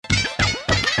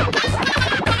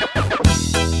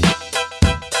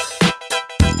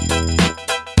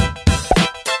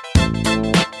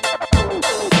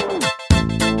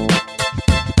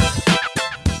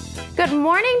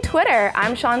there.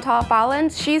 I'm Chantal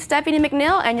Follins. She's Stephanie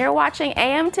McNeil, and you're watching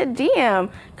AM to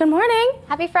DM. Good morning.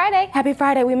 Happy Friday. Happy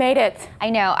Friday. We made it. I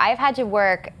know. I've had to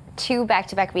work 2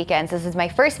 back-to-back weekends. This is my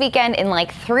first weekend in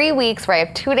like 3 weeks where I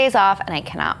have 2 days off, and I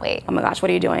cannot wait. Oh my gosh,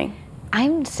 what are you doing?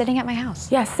 I'm sitting at my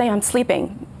house. Yes, same. I'm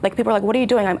sleeping. Like, people are like, what are you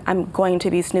doing? I'm going to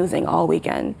be snoozing all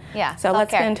weekend. Yeah, so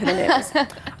let's get into the news.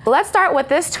 Let's start with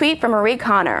this tweet from Marie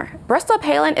Connor. Bristol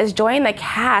Palin is joining the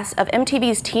cast of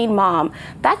MTV's Teen Mom.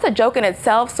 That's a joke in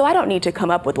itself, so I don't need to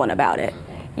come up with one about it.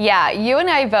 Yeah, you and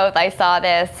I both, I saw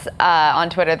this on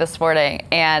Twitter this morning,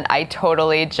 and I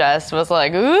totally just was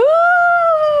like, ooh!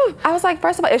 I was like,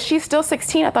 first of all, is she still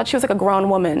 16? I thought she was like a grown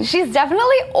woman. She's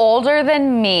definitely older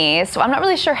than me, so I'm not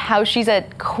really sure how she's a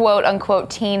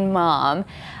quote-unquote teen mom.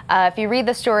 If you read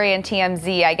the story in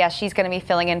TMZ, I guess she's going to be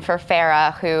filling in for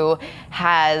Farrah, who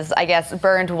has, I guess,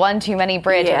 burned one too many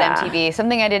bridges at MTV.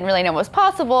 Something I didn't really know was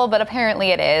possible, but apparently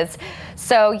it is.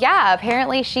 So yeah,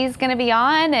 apparently she's going to be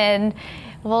on, and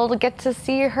we'll get to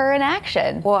see her in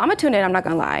action. Well, I'm going to tune in. I'm not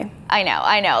going to lie. I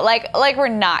know. Like we're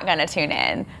not going to tune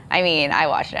in. I mean, I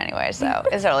watch it anyway, so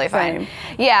it's totally fine.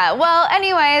 Yeah, well,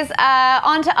 anyways,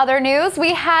 on to other news.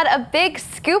 We had a big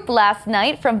scoop last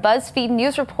night from BuzzFeed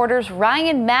News reporters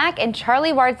Ryan Mack and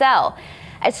Charlie Warzel.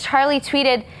 As Charlie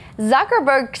tweeted,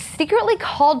 Zuckerberg secretly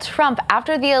called Trump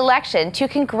after the election to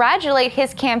congratulate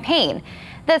his campaign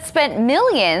that spent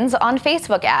millions on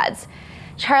Facebook ads.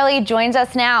 Charlie joins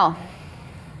us now.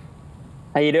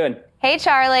 How you doing? Hey,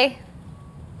 Charlie.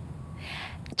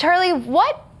 Charlie,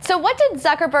 what did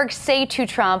Zuckerberg say to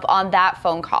Trump on that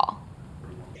phone call?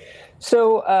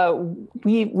 So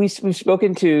we've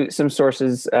spoken to some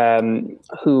sources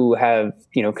who have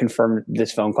confirmed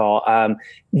this phone call.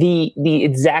 The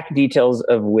exact details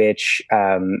of which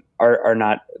are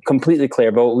not completely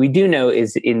clear, but what we do know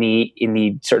is in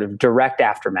the sort of direct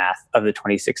aftermath of the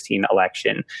 2016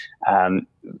 election,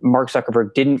 Mark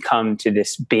Zuckerberg didn't come to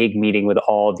this big meeting with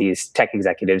all these tech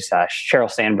executives. Sheryl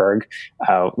Sandberg,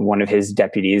 one of his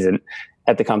deputies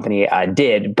at the company,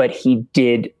 did, but he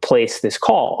did place this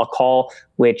call, a call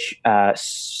which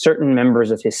certain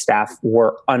members of his staff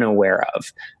were unaware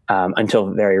of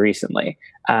until very recently.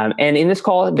 And in this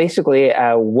call, basically,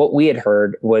 what we had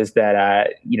heard was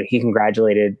that he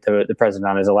congratulated the president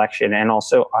on his election and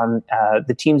also on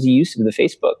the team's use of the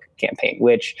Facebook campaign,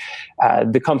 which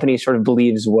the company sort of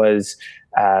believes was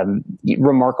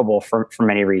remarkable for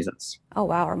many reasons. Oh,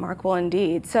 wow. Remarkable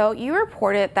indeed. So you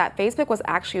reported that Facebook was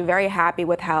actually very happy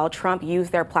with how Trump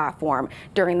used their platform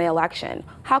during the election.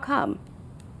 How come?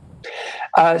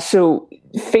 So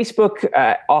Facebook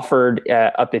offered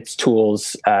up its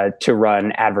tools to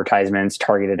run advertisements,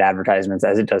 targeted advertisements,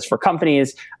 as it does for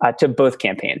companies, to both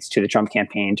campaigns, to the Trump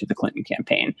campaign, to the Clinton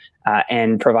campaign,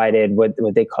 and provided what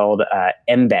they called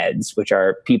embeds, which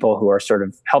are people who are sort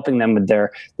of helping them with the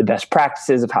best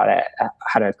practices of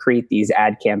how to create these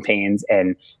ad campaigns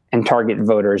and target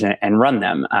voters and run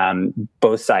them.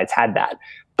 Both sides had that,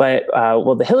 but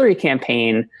the Hillary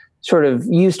campaign sort of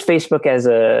used Facebook as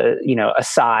a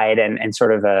side and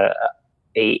sort of a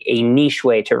niche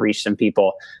way to reach some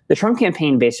people. The Trump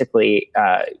campaign basically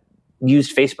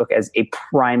used Facebook as a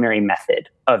primary method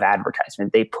of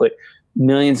advertisement. They put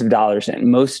millions of dollars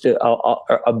in.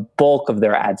 A bulk of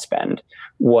their ad spend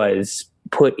was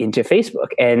put into Facebook,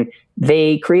 and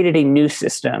they created a new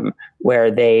system where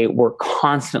they were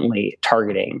constantly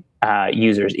targeting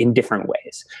users in different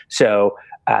ways. So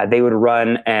they would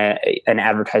run an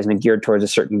advertisement geared towards a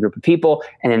certain group of people,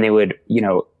 and then they would,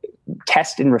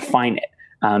 test and refine it.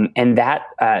 And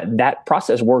that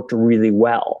process worked really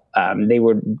well. They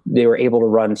were able to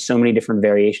run so many different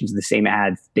variations of the same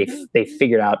ads. They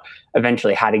figured out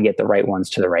eventually how to get the right ones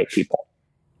to the right people.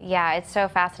 Yeah, it's so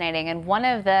fascinating. And one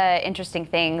of the interesting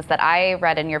things that I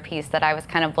read in your piece that I was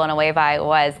kind of blown away by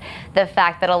was the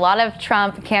fact that a lot of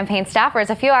Trump campaign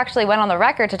staffers, a few actually went on the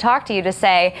record to talk to you to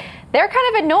say they're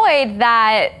kind of annoyed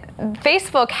that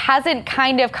Facebook hasn't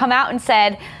kind of come out and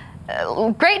said,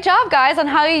 great job, guys, on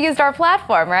how you used our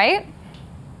platform, right?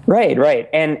 Right.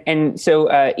 And so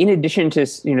in addition to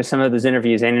some of those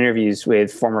interviews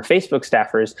with former Facebook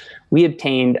staffers, we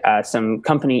obtained some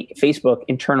Facebook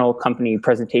internal company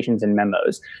presentations and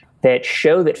memos that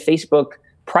show that Facebook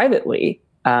privately,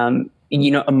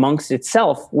 amongst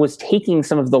itself, was taking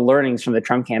some of the learnings from the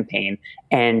Trump campaign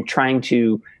and trying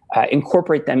to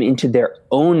incorporate them into their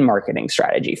own marketing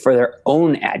strategy for their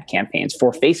own ad campaigns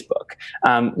for Facebook,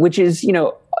 which is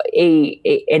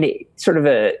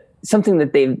something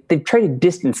that they've tried to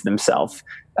distance themselves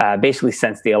basically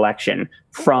since the election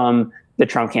from the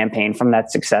Trump campaign from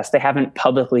that success. They haven't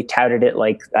publicly touted it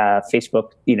like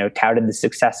Facebook, touted the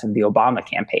success of the Obama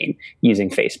campaign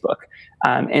using Facebook.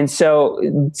 And so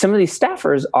some of these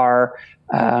staffers are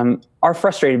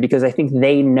frustrated because I think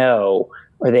they know,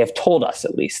 or they have told us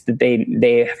at least, that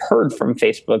they have heard from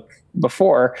Facebook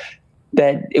before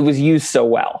that it was used so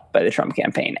well by the Trump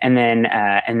campaign, and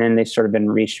then they've sort of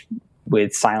been reached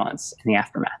with silence in the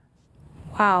aftermath.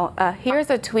 Wow.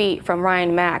 Here's a tweet from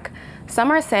Ryan Mack. Some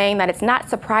are saying that it's not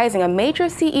surprising a major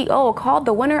CEO called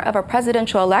the winner of a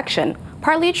presidential election.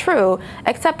 Partly true,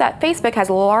 except that Facebook has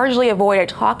largely avoided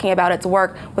talking about its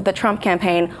work with the Trump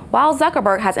campaign, while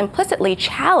Zuckerberg has implicitly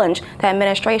challenged the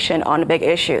administration on big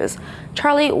issues.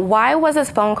 Charlie, why was this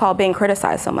phone call being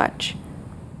criticized so much?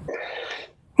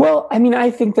 Well, I mean,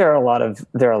 I think there are a lot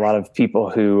of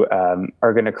people who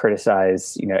are going to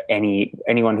criticize,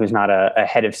 anyone who's not a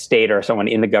head of state or someone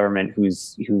in the government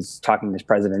who's talking to this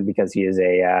president, because he is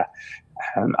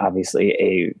obviously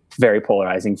a very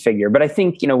polarizing figure. But I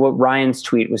think what Ryan's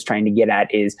tweet was trying to get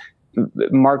at is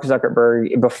Mark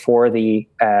Zuckerberg, before the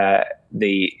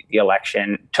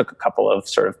election, took a couple of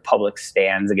sort of public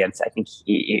stands against. I think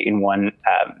in one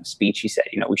speech he said,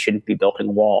 we shouldn't be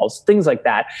building walls, things like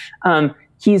that.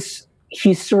 He's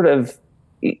sort of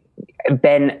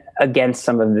been against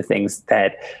some of the things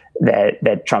that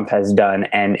Trump has done,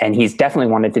 and he's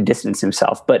definitely wanted to distance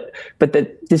himself. But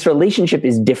this relationship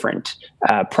is different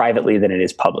privately than it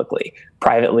is publicly.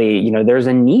 Privately, there's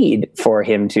a need for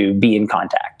him to be in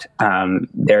contact.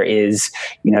 There is,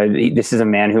 this is a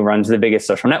man who runs the biggest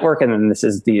social network, and then this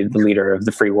is the leader of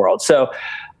the free world. So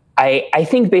I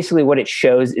think basically what it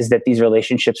shows is that these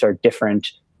relationships are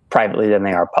different privately than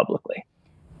they are publicly.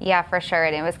 Yeah, for sure.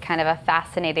 And it was kind of a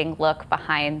fascinating look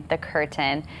behind the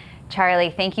curtain.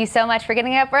 Charlie, thank you so much for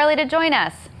getting up early to join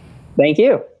us. Thank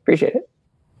you. Appreciate it.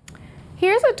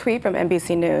 Here's a tweet from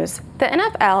NBC News. The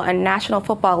NFL and National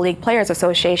Football League Players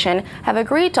Association have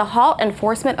agreed to halt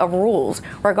enforcement of rules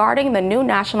regarding the new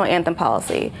national anthem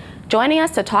policy. Joining us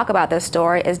to talk about this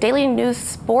story is Daily News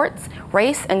sports,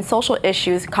 race, and social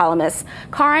issues columnist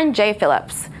Karin J.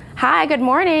 Phillips. Hi, good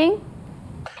morning.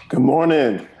 Good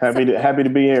morning. Happy to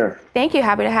be here. Thank you.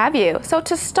 Happy to have you. So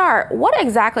to start, what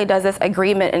exactly does this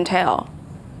agreement entail?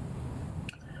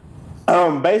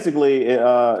 Basically,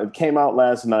 it came out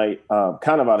last night,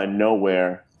 kind of out of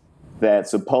nowhere, that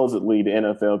supposedly the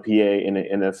NFLPA and the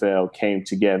NFL came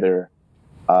together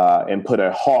and put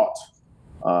a halt,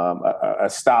 a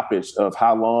stoppage of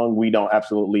how long we don't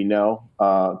absolutely know,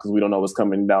 because we don't know what's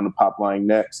coming down the pipeline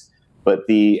next. But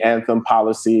the anthem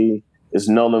policy is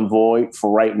null and void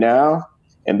for right now.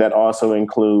 And that also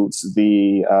includes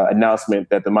the announcement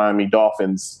that the Miami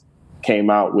Dolphins came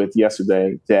out with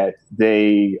yesterday, that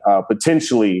they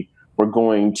potentially were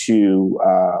going to,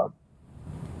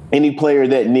 any player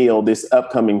that kneeled this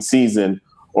upcoming season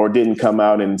or didn't come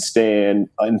out and stand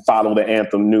and follow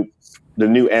the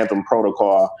new anthem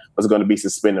protocol was going to be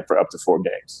suspended for up to 4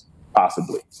 games,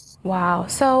 possibly. Wow.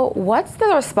 So what's the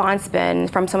response been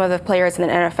from some of the players in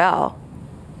the NFL?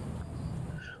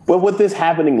 Well, with this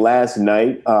happening last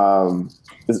night,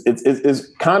 it's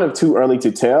kind of too early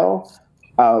to tell.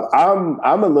 I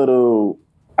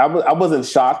wasn't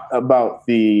shocked about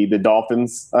the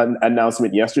Dolphins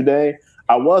announcement yesterday.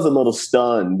 I was a little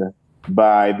stunned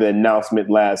by the announcement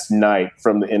last night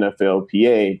from the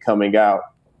NFLPA coming out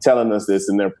telling us this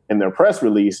in their press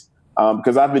release,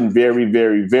 because I've been very,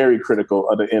 very, very critical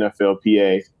of the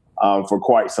NFLPA for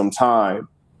quite some time.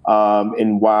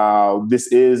 And while this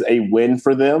is a win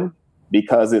for them,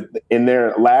 because in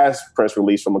their last press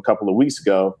release from a couple of weeks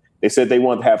ago, they said they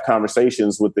want to have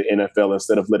conversations with the NFL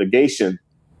instead of litigation.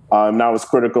 And I was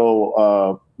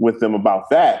critical with them about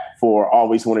that, for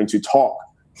always wanting to talk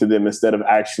to them instead of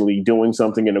actually doing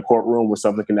something in the courtroom where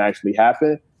something can actually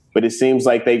happen. But it seems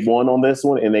like they won on this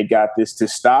one and they got this to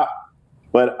stop.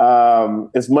 But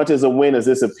as much as a win as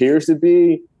this appears to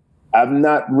be, I'm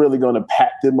not really going to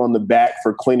pat them on the back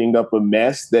for cleaning up a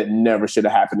mess that never should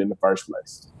have happened in the first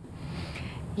place.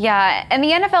 Yeah, and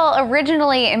the NFL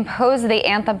originally imposed the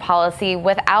anthem policy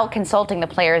without consulting the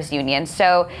players' union.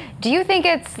 So do you think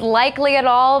it's likely at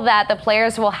all that the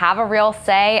players will have a real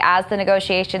say as the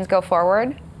negotiations go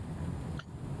forward?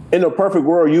 In a perfect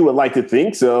world, you would like to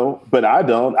think so, but I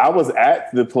don't. I was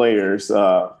at the players,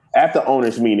 at the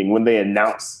owners' meeting when they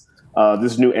announced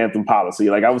this new anthem policy.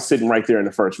 Like, I was sitting right there in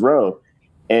the first row,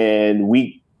 and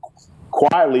we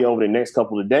quietly over the next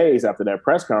couple of days after that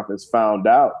press conference found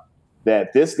out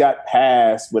that this got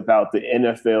passed without the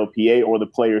NFLPA or the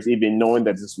players even knowing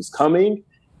that this was coming.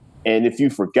 And if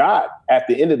you forgot, at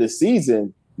the end of the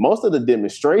season, most of the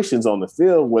demonstrations on the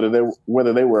field, whether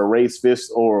they were a raised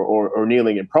fist or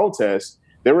kneeling in protest,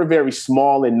 they were very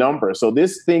small in number. So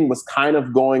this thing was kind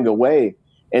of going away.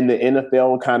 And the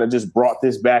NFL kind of just brought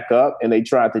this back up, and they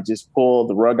tried to just pull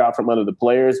the rug out from under the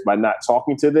players by not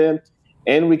talking to them.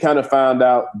 And we kind of found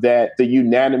out that the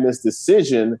unanimous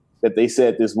decision that they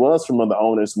said this was from the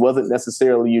owners wasn't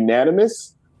necessarily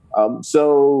unanimous.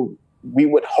 So we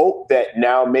would hope that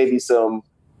now maybe some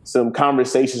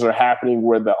conversations are happening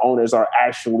where the owners are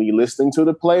actually listening to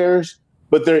the players,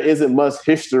 but there isn't much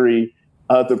history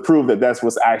to prove that that's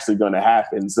what's actually going to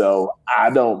happen. So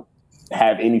I don't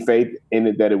have any faith in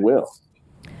it that it will.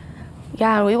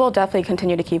 Yeah, and we will definitely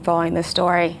continue to keep following this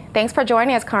story. Thanks for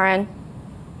joining us, Karan.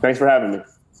 Thanks for having me.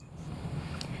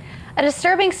 A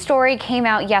disturbing story came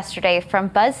out yesterday from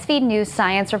BuzzFeed News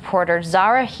science reporter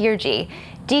Zara Hirji,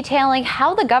 detailing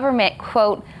how the government,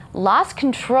 quote, lost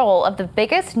control of the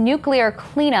biggest nuclear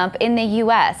cleanup in the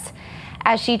U.S.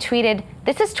 As she tweeted,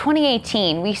 "This is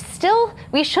 2018. We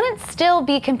shouldn't still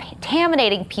be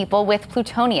contaminating people with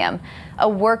plutonium," a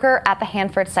worker at the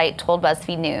Hanford site told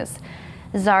BuzzFeed News.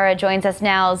 Zara joins us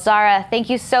now. Zara, thank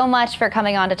you so much for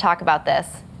coming on to talk about this.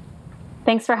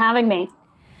 Thanks for having me.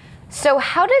 So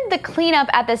how did the cleanup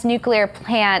at this nuclear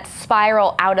plant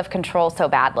spiral out of control so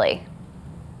badly?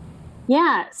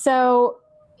 Yeah, so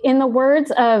in the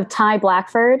words of Ty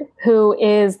Blackford, who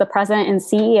is the president and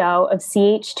CEO of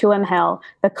CH2M Hill,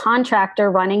 the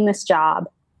contractor running this job,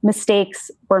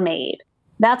 mistakes were made.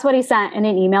 That's what he sent in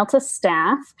an email to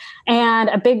staff. And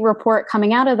a big report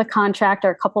coming out of the contractor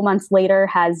a couple months later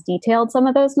has detailed some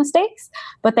of those mistakes,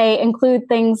 but they include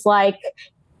things like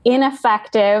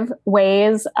ineffective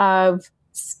ways of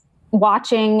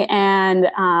watching and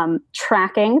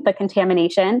tracking the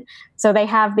contamination. So they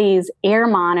have these air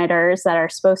monitors that are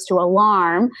supposed to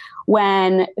alarm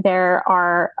when there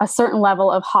are a certain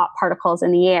level of hot particles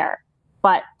in the air,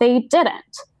 but they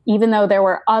didn't. Even though there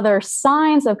were other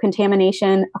signs of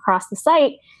contamination across the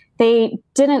site, they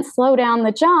didn't slow down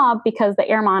the job because the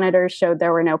air monitors showed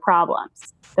there were no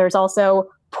problems. There's also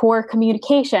poor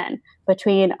communication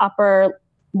between upper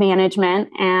management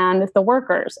and the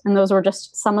workers. And those were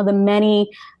just some of the many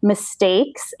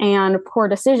mistakes and poor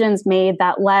decisions made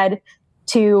that led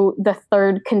to the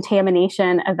third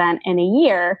contamination event in a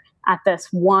year at this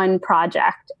one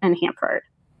project in Hanford.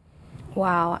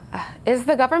 Wow. Is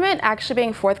the government actually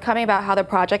being forthcoming about how the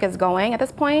project is going at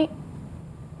this point?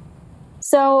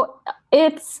 So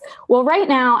right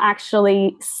now,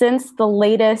 actually, since the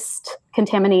latest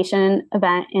contamination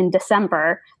event in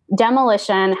December,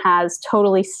 demolition has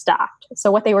totally stopped. So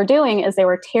what they were doing is they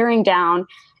were tearing down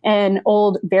an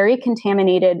old, very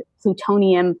contaminated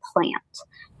plutonium plant.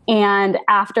 And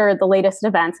after the latest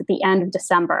events at the end of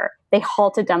December, they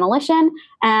halted demolition,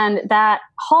 and that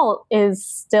halt is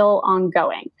still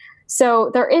ongoing.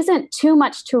 So there isn't too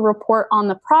much to report on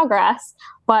the progress,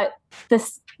 but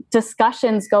this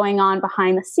discussions going on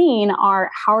behind the scene are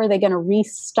how are they going to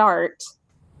restart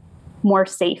more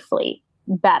safely,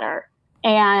 better?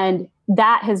 And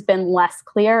that has been less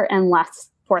clear and less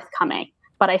forthcoming.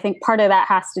 But I think part of that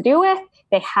has to do with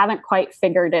they haven't quite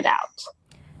figured it out.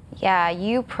 Yeah,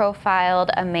 you profiled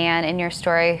a man in your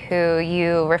story who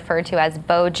you referred to as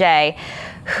Bo J,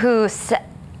 who,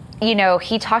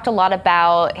 he talked a lot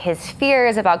about his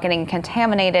fears about getting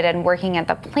contaminated and working at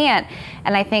the plant.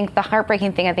 And I think the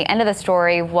heartbreaking thing at the end of the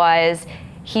story was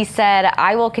he said,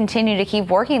 "I will continue to keep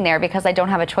working there because I don't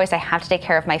have a choice. I have to take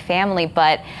care of my family,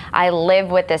 but I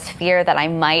live with this fear that I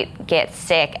might get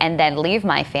sick and then leave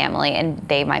my family and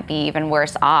they might be even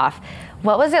worse off."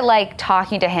 What was it like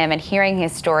talking to him and hearing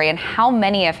his story, and how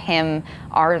many of him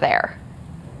are there?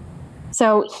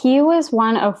 So he was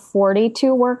one of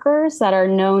 42 workers that are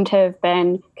known to have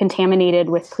been contaminated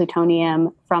with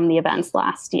plutonium from the events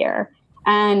last year.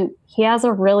 And he has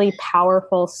a really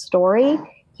powerful story.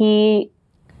 He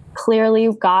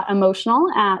clearly got emotional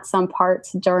at some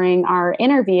parts during our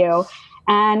interview.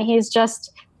 And he's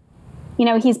just,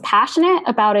 he's passionate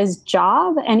about his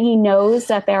job and he knows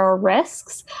that there are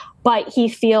risks, but he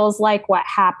feels like what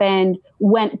happened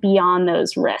went beyond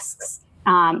those risks.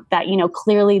 That,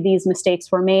 clearly these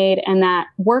mistakes were made and that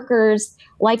workers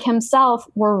like himself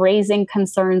were raising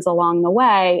concerns along the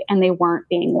way and they weren't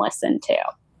being listened to.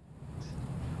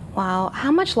 Wow.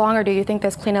 How much longer do you think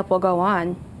this cleanup will go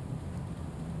on?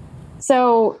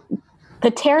 So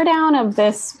the teardown of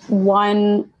this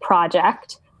one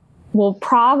project will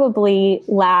probably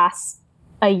last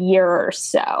a year or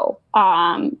so,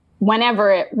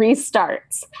 whenever it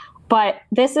restarts. But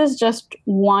this is just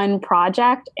one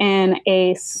project in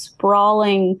a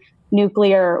sprawling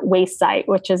nuclear waste site,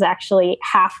 which is actually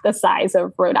half the size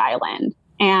of Rhode Island.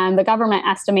 And the government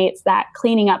estimates that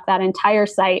cleaning up that entire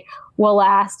site will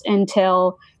last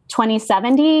until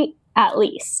 2070 at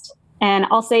least. And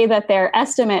I'll say that their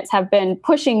estimates have been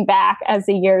pushing back as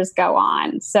the years go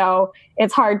on. So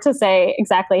it's hard to say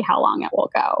exactly how long it will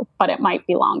go, but it might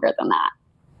be longer than that.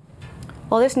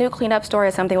 Well, this new cleanup story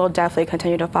is something we'll definitely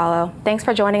continue to follow. Thanks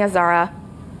for joining us, Zara.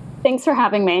 Thanks for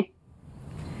having me.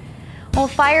 Well,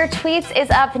 Fire Tweets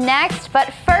is up next,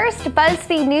 but first,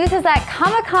 BuzzFeed News is at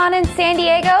Comic-Con in San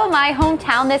Diego, my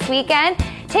hometown this weekend.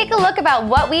 Take a look about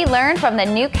what we learned from the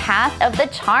new cast of the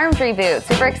Charmed reboot.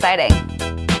 Super exciting.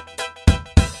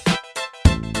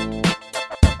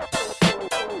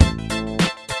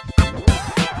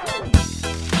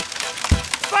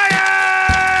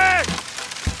 Fire!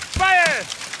 Fire!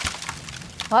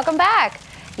 Welcome back.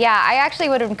 Yeah, I actually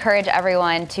would encourage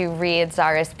everyone to read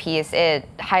Zara's piece. It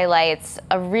highlights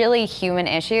a really human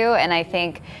issue, and I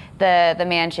think the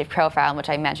man she profiled, which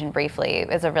I mentioned briefly,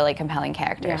 is a really compelling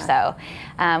character. Yeah. So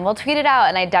we'll tweet it out,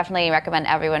 and I definitely recommend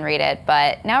everyone read it.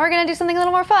 But now we're going to do something a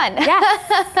little more fun.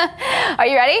 Yes. Are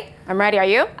you ready? I'm ready. Are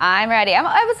you? I'm ready. I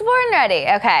was born ready.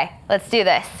 Okay, let's do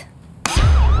this.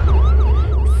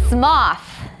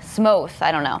 Smoth,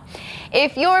 I don't know.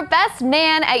 If you're best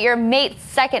man at your mate's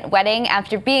second wedding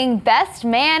after being best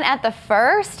man at the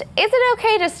first, is it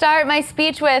okay to start my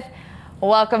speech with,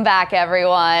 welcome back,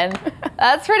 everyone?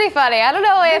 That's pretty funny. I don't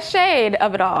know The shade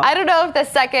of it all. I don't know if the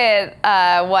second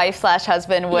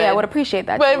wife/husband would appreciate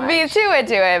that. would be too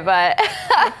into it, but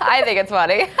I think it's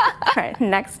funny. All right,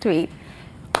 next tweet.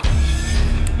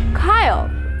 Kyle,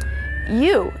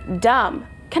 you dumb.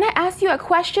 Can I ask you a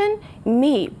question?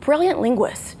 Me, brilliant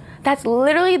linguist. That's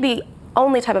literally the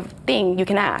only type of thing you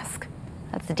can ask.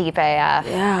 That's deep AF.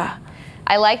 Yeah.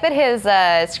 I like that his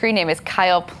screen name is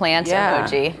Kyle Plant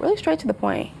Emoji. Really straight to the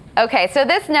point. Okay, so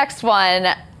this next one,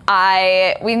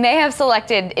 we may have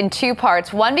selected in two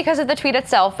parts. One, because of the tweet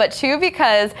itself, but two,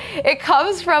 because it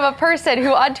comes from a person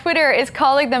who on Twitter is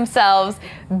calling themselves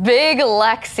Big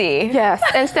Lexi. Yes,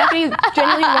 and Stephanie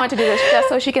genuinely wanted to do this just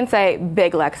so she can say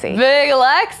Big Lexi. Big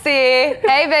Lexi.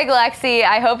 Hey, Big Lexi.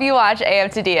 I hope you watch AM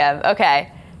to DM. Okay,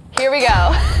 here we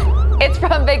go. It's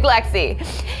from Big Lexi.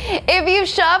 If you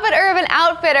shop at Urban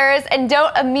Outfitters and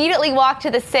don't immediately walk to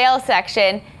the sale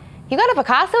section, you got a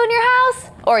Picasso in your house?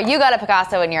 Or you got a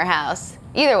Picasso in your house?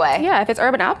 Either way. Yeah, if it's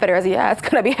Urban Outfitters, yeah, it's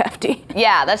gonna be hefty.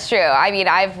 Yeah, that's true. I mean,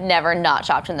 I've never not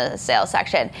shopped in the sales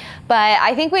section. But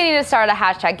I think we need to start a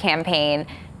hashtag campaign.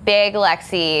 Big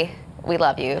Lexi, we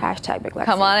love you. Hashtag Big Lexi.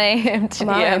 Come on in. Come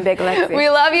on, Big Lexi. We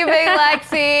love you, Big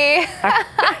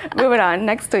Lexi. Moving on,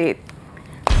 next tweet.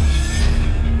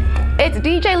 It's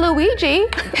DJ Luigi.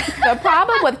 The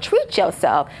problem with treat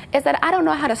yourself is that I don't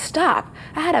know how to stop.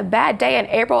 I had a bad day in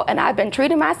April and I've been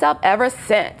treating myself ever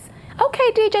since.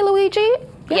 Okay, DJ Luigi.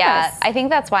 Yes. Yeah, I think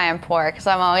that's why I'm poor, because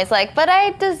I'm always like, but I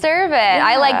deserve it. Yeah.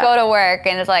 I like go to work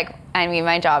and it's like, I mean,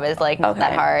 my job is like not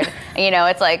that hard. You know,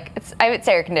 it's like, it's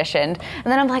air conditioned. And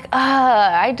then I'm like,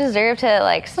 I deserve to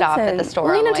like stop at the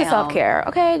store. Lean on the into way home. self-care.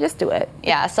 Okay, just do it.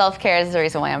 Yeah, self-care is the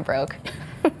reason why I'm broke.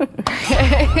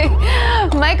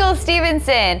 Michael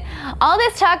Stevenson, all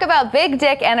this talk about big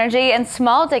dick energy and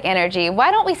small dick energy, why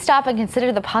don't we stop and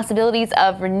consider the possibilities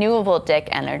of renewable dick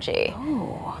energy?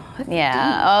 Oh,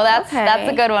 that's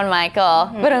a good one, Michael.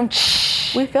 Mm-hmm. But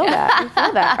we feel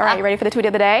that. All right, you ready for the tweet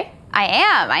of the day? I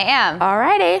am. All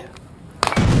righty.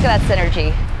 Look at that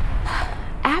synergy.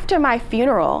 After my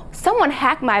funeral, someone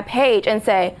hacked my page and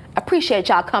say, appreciate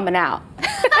y'all coming out.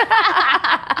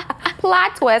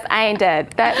 Plot twist, I ain't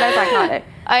dead. That's iconic.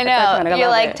 I know. You're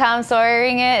like Tom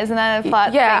Sawyering it? Isn't that a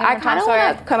plot? Yeah, I kind of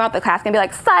want to come out the casket and be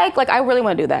like, psych. Like, I really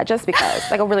want to do that just because.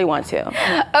 Like, I really want to.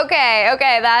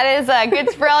 Okay. That is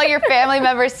good for all your family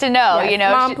members to know. Yes, you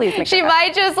know, Mom, please make she that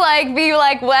might just like be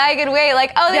like wag and wait,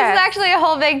 like, oh, this is actually a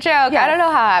whole big joke. Yes. I don't know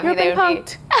how happy You're they being would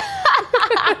punked. be.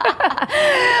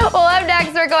 Well, up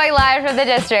next, we're going live from the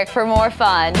district for more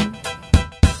fun.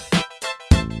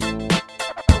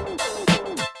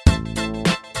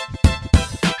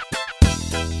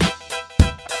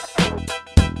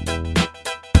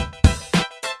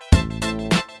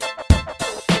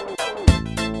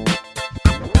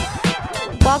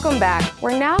 Welcome back.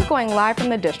 We're now going live from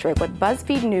the district with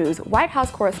BuzzFeed News White House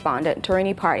correspondent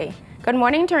Tarini Party. Good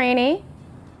morning, Tarini.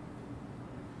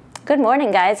 Good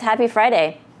morning, guys. Happy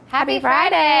Friday. Happy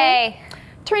Friday.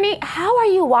 Tarini, how are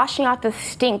you washing out the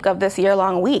stink of this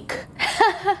year-long week?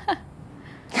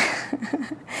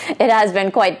 It has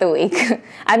been quite the week.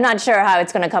 I'm not sure how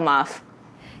it's going to come off.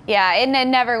 Yeah, and it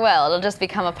never will. It'll just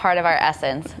become a part of our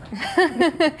essence.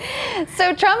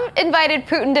 So Trump invited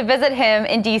Putin to visit him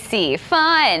in D.C.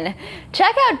 Fun!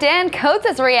 Check out Dan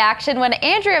Coates' reaction when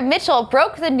Andrea Mitchell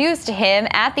broke the news to him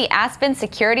at the Aspen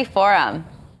Security Forum.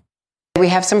 We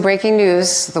have some breaking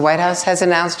news. The White House has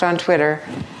announced on Twitter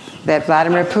that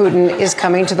Vladimir Putin is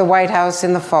coming to the White House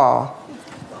in the fall.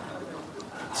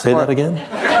 Say that again?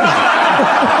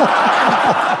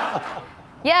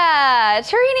 Yeah,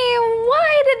 Tarini,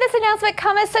 why did this announcement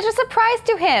come as such a surprise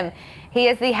to him? He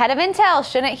is the head of Intel.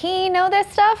 Shouldn't he know this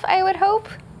stuff, I would hope?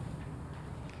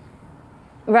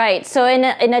 Right. So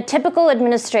in a typical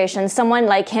administration, someone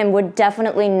like him would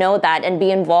definitely know that and be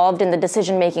involved in the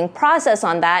decision-making process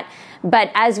on that.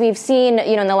 But as we've seen,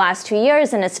 in the last 2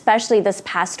 years, and especially this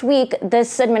past week,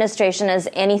 this administration is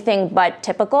anything but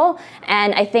typical.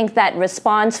 And I think that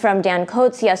response from Dan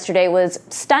Coates yesterday was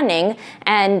stunning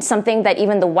and something that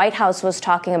even the White House was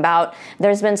talking about.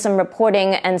 There's been some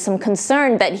reporting and some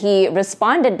concern that he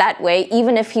responded that way,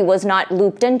 even if he was not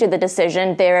looped into the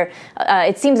decision.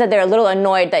 It seems that they're a little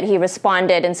annoyed that he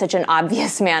responded in such an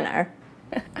obvious manner.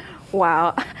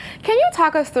 Wow. Can you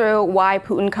talk us through why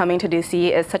Putin coming to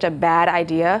D.C. is such a bad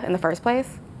idea in the first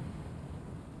place?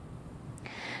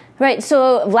 Right.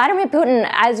 So Vladimir Putin,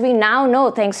 as we now know,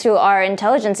 thanks to our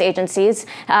intelligence agencies,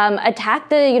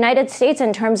 attacked the United States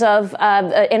in terms of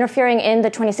interfering in the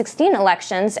 2016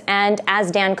 elections. And as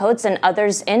Dan Coates and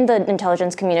others in the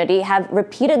intelligence community have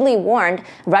repeatedly warned,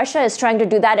 Russia is trying to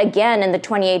do that again in the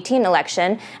 2018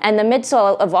 election. And in the midst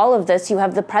of all of this, you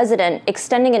have the president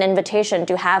extending an invitation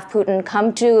to have Putin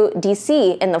come to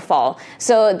D.C. in the fall.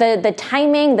 So the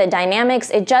timing, the dynamics,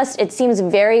 it seems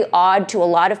very odd to a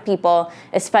lot of people,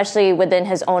 especially within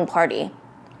his own party.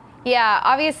 Yeah,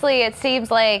 obviously it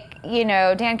seems like,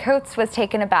 Dan Coates was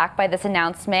taken aback by this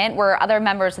announcement. Were other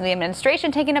members of the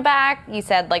administration taken aback? You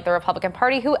said like the Republican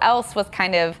Party. Who else was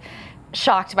kind of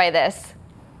shocked by this?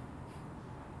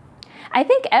 I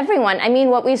think everyone. I mean,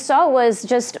 what we saw was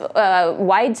just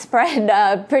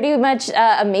widespread, pretty much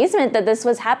amazement that this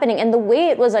was happening. And the way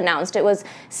it was announced, it was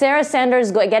Sarah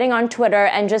Sanders getting on Twitter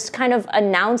and just kind of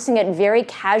announcing it very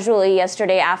casually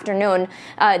yesterday afternoon.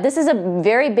 This is a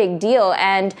very big deal,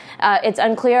 and it's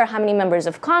unclear how many members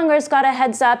of Congress got a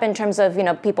heads up in terms of,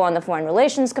 people on the Foreign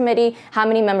Relations Committee, how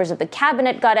many members of the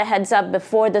cabinet got a heads up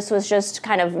before this was just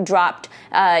kind of dropped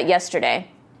yesterday.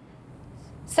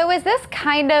 So is this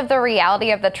kind of the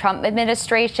reality of the Trump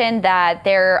administration, that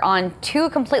they're on two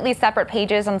completely separate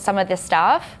pages on some of this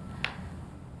stuff?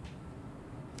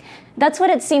 That's what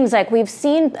it seems like. We've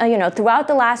seen, throughout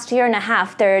the last year and a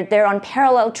half, they're on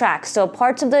parallel tracks. So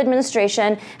parts of the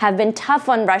administration have been tough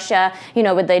on Russia,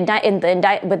 with the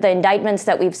indictments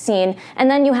that we've seen, and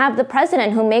then you have the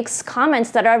president who makes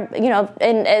comments that are,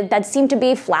 that seem to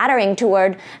be flattering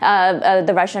toward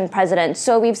the Russian president.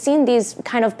 So we've seen these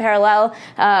kind of parallel,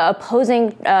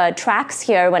 opposing tracks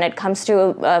here when it comes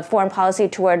to foreign policy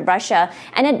toward Russia,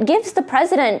 and it gives the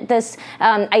president this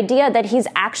idea that he's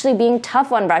actually being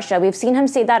tough on Russia. We've seen him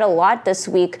say that a lot this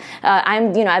week.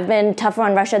 I've been tougher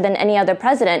on Russia than any other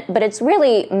president, but it's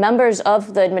really members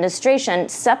of the administration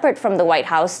separate from the White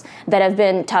House that have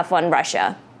been tough on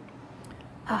Russia.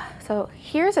 So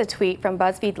here's a tweet from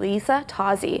BuzzFeed Lisa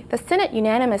Tozzi. The Senate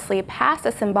unanimously passed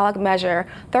a symbolic measure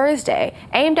Thursday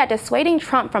aimed at dissuading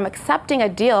Trump from accepting a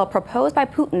deal proposed by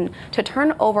Putin to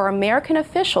turn over American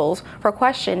officials for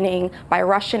questioning by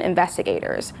Russian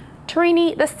investigators.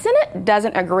 Tarini, the Senate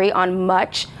doesn't agree on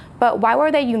much, but why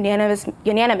were they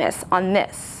unanimous on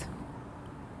this?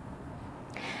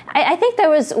 I think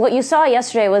what you saw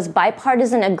yesterday was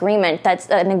bipartisan agreement. That's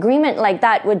an agreement like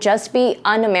that would just be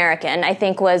un-American, I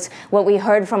think, was what we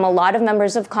heard from a lot of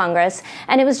members of Congress.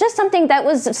 And it was just something that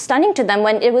was stunning to them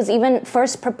when it was even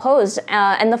first proposed.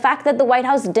 And the fact that the White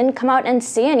House didn't come out and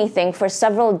say anything for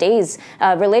several days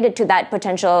related to that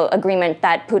potential agreement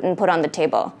that Putin put on the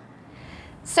table.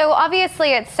 So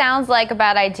obviously it sounds like a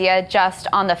bad idea just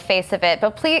on the face of it,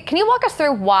 but please, can you walk us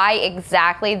through why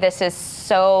exactly this is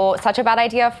such a bad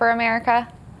idea for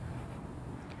America?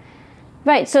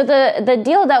 Right. So the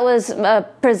deal that was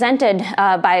presented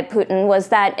by Putin was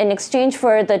that in exchange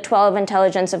for the 12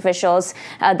 intelligence officials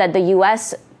that the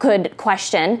U.S. could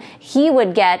question, he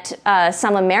would get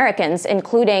some Americans,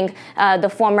 including the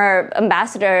former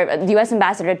U.S.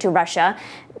 ambassador to Russia.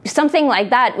 something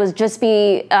like that would just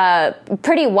be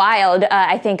pretty wild,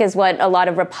 I think, is what a lot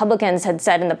of Republicans had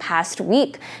said in the past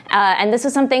week. And this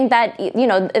is something that,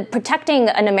 protecting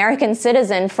an American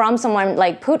citizen from someone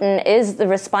like Putin is the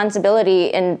responsibility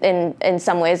in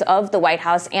some ways of the White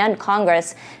House and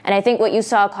Congress. And I think what you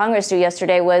saw Congress do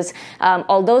yesterday was,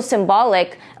 although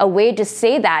symbolic, a way to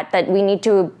say that we need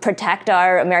to protect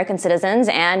our American citizens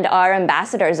and our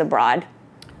ambassadors abroad.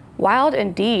 Wild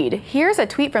indeed. Here's a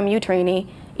tweet from you, Trini.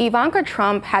 Ivanka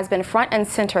Trump has been front and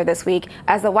center this week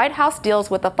as the White House deals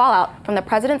with the fallout from the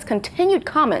president's continued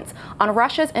comments on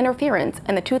Russia's interference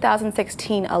in the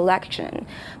 2016 election.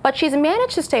 But she's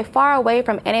managed to stay far away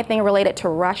from anything related to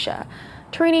Russia.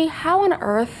 Trini, how on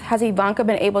earth has Ivanka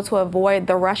been able to avoid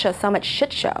the Russia summit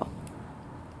shit show?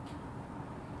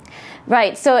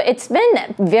 Right. So it's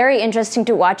been very interesting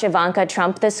to watch Ivanka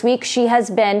Trump this week. She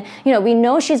has been, we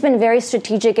know she's been very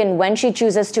strategic in when she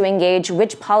chooses to engage,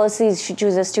 which policies she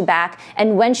chooses to back,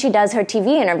 and when she does her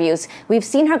TV interviews. We've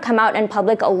seen her come out in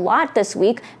public a lot this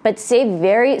week, but stay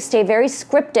very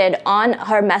scripted on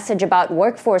her message about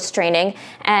workforce training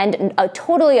and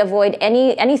totally avoid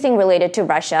anything related to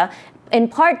Russia. In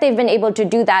part, they've been able to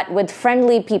do that with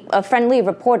friendly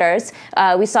reporters.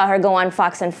 We saw her go on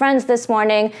Fox and Friends this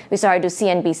morning. We saw her do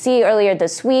CNBC earlier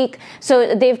this week.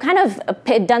 So they've kind of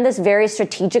done this very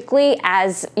strategically,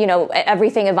 as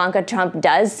everything Ivanka Trump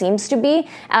does seems to be.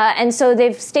 And so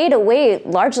they've stayed away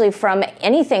largely from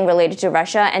anything related to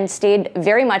Russia and stayed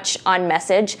very much on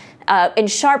message, in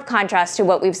sharp contrast to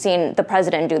what we've seen the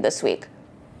president do this week.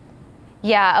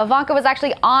 Yeah, Ivanka was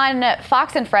actually on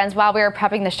Fox and Friends while we were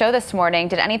prepping the show this morning.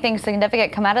 Did anything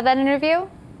significant come out of that interview?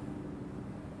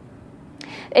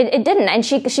 It didn't, and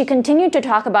she continued to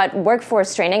talk about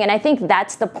workforce training, and I think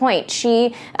that's the point.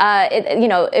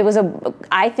 It was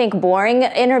I think, boring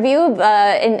interview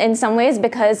in some ways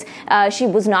because she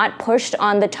was not pushed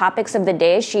on the topics of the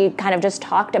day. She kind of just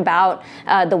talked about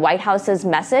the White House's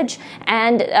message,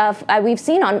 and we've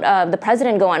seen the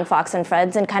president go on Fox and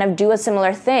Friends and kind of do a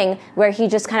similar thing where he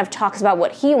just kind of talks about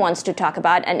what he wants to talk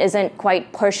about and isn't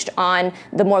quite pushed on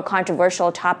the more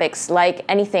controversial topics like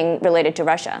anything related to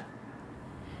Russia.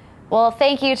 Well,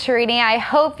 thank you, Trini. I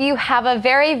hope you have a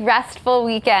very restful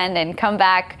weekend and come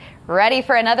back ready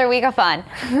for another week of fun.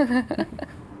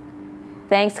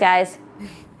 Thanks, guys.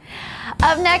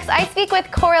 Up next, I speak with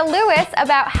Cora Lewis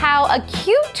about how a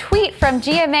cute tweet from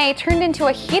GMA turned into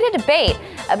a heated debate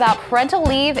about parental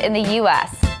leave in the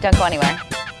U.S. Don't go anywhere.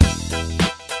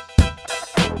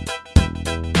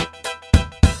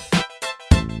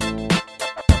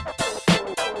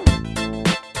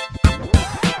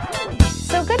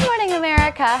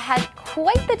 America had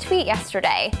quite the tweet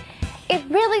yesterday. It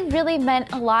really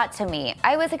meant a lot to me.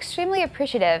 I was extremely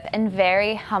appreciative and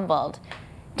very humbled.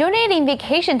 Donating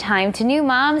vacation time to new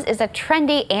moms is a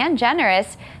trendy and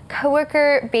generous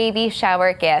coworker baby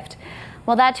shower gift.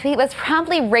 Well, that tweet was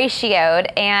promptly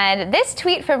ratioed, and this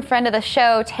tweet from friend of the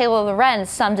show, Taylor Lorenz,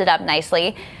 summed it up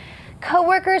nicely.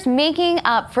 Coworkers making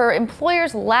up for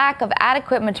employers' lack of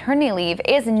adequate maternity leave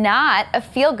is not a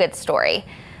feel-good story.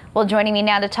 Well, joining me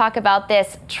now to talk about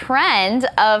this trend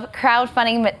of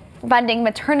crowdfunding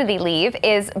maternity leave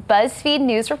is BuzzFeed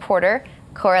News reporter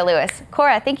Cora Lewis.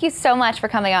 Cora, thank you so much for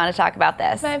coming on to talk about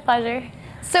this. My pleasure.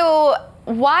 So,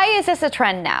 why is this a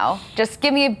trend now? Just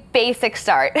give me a basic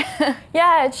start.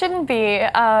 Yeah, it shouldn't be.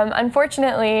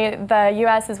 Unfortunately, the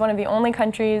U.S. is one of the only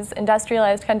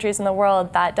industrialized countries in the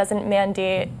world that doesn't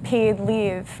mandate paid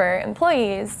leave for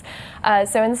employees.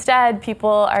 So instead, people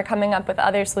are coming up with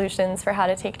other solutions for how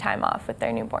to take time off with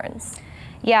their newborns.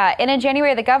 Yeah, and in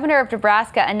January, the governor of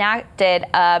Nebraska enacted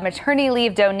a maternity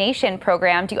leave donation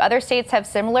program. Do other states have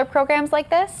similar programs like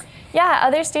this? Yeah,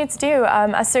 other states do.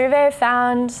 A survey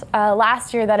found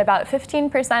last year that about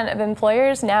 15% of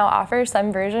employers now offer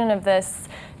some version of this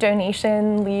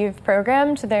donation leave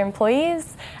program to their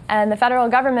employees. And the federal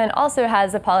government also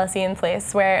has a policy in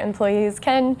place where employees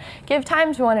can give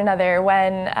time to one another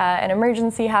when an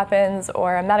emergency happens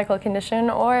or a medical condition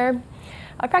or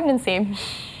a pregnancy.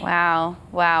 Wow.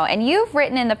 And you've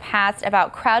written in the past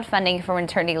about crowdfunding for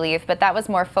maternity leave, but that was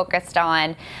more focused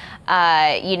on,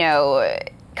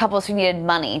 couples who needed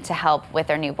money to help with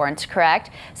their newborns, correct?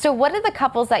 So what did the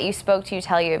couples that you spoke to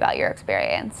tell you about your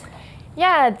experience?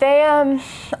 Yeah, they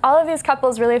all of these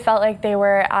couples really felt like they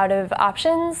were out of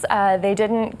options. They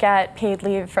didn't get paid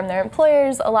leave from their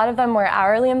employers. A lot of them were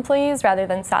hourly employees rather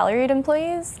than salaried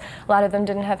employees. A lot of them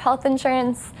didn't have health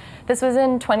insurance. This was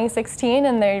in 2016,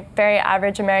 and they're very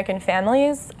average American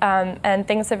families, and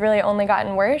things have really only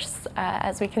gotten worse,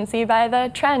 as we can see by the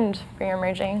trend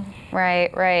reemerging.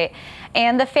 Right, right.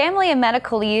 And the Family and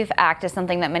Medical Leave Act is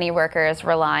something that many workers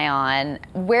rely on.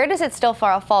 Where does it still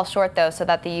fall short, though, so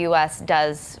that the U.S.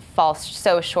 does fall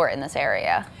so short in this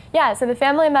area? Yeah, so the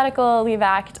Family and Medical Leave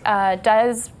Act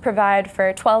does provide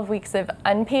for 12 weeks of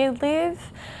unpaid leave,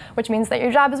 which means that your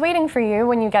job is waiting for you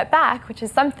when you get back, which is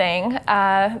something,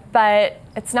 but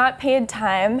it's not paid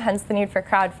time, hence the need for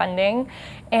crowdfunding.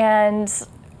 And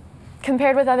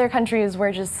compared with other countries,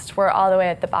 we're all the way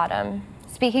at the bottom.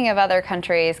 Speaking of other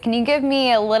countries, can you give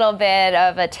me a little bit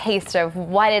of a taste of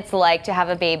what it's like to have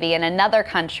a baby in another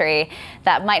country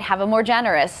that might have a more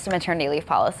generous maternity leave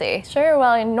policy? Sure.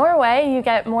 Well, in Norway, you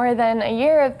get more than a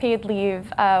year of paid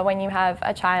leave when you have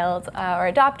a child or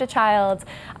adopt a child.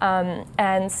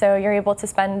 And so you're able to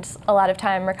spend a lot of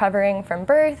time recovering from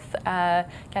birth,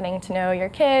 getting to know your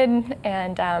kid.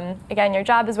 And again, your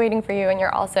job is waiting for you, and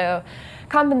you're also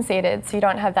compensated, so you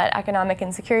don't have that economic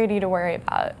insecurity to worry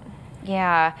about.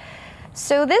 Yeah.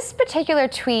 So this particular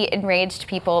tweet enraged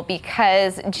people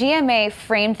because GMA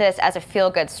framed this as a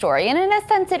feel-good story. And in a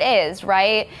sense it is,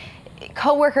 right?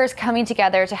 Coworkers coming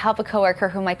together to help a coworker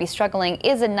who might be struggling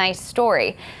is a nice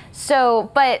story.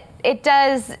 So, but it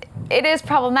is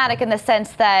problematic in the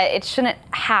sense that it shouldn't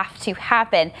have to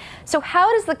happen. So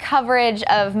how does the coverage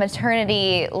of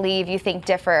maternity leave, you think,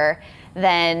 differ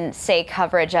than, say,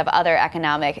 coverage of other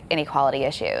economic inequality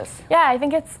issues? Yeah, I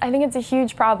think it's a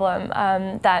huge problem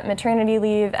that maternity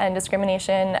leave and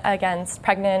discrimination against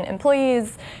pregnant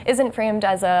employees isn't framed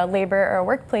as a labor or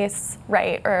workplace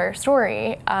right or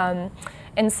story.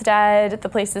 Instead, the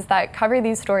places that cover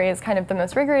these stories kind of the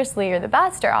most rigorously or the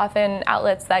best are often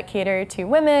outlets that cater to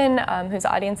women, whose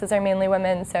audiences are mainly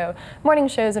women, so morning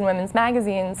shows and women's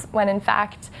magazines, when in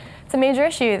fact it's a major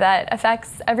issue that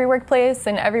affects every workplace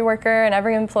and every worker and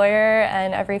every employer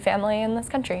and every family in this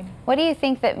country. What do you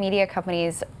think that media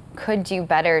companies could do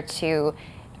better to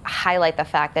highlight the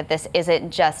fact that this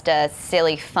isn't just a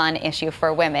silly, fun issue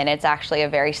for women? It's actually a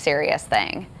very serious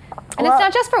thing. And it's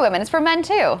not just for women, it's for men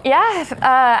too. Yeah,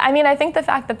 I mean, I think the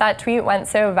fact that that tweet went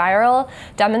so viral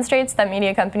demonstrates that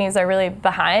media companies are really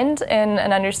behind in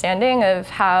an understanding of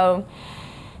how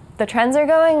the trends are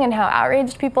going and how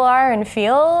outraged people are and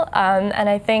feel. And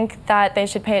I think that they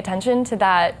should pay attention to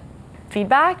that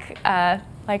feedback,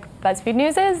 like BuzzFeed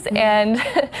News is, and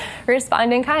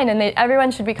respond in kind. And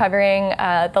everyone should be covering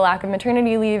the lack of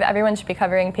maternity leave. Everyone should be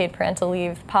covering paid parental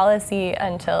leave policy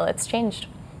until it's changed.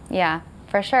 Yeah.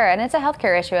 For sure, and it's a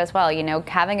healthcare issue as well. You know,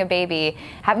 having a baby,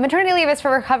 having maternity leave is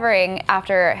for recovering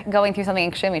after going through something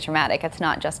extremely traumatic. It's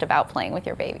not just about playing with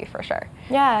your baby, for sure.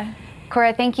 Yeah.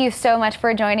 Cora, thank you so much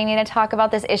for joining me to talk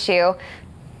about this issue.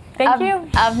 Thank you.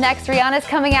 Up next, Rihanna's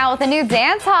coming out with a new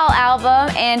dancehall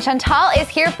album, and Chantal is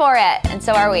here for it, and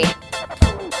so are we.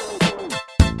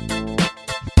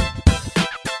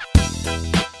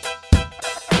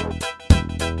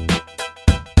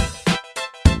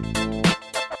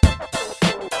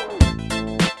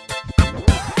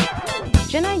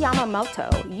 Jenna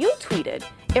Yamamoto, you tweeted,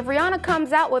 "If Rihanna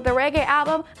comes out with a reggae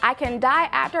album, I can die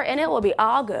after and it will be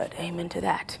all good." Amen to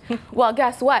that. Well,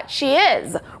 guess what? She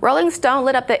is. Rolling Stone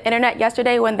lit up the internet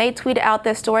yesterday when they tweeted out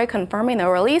this story confirming the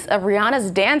release of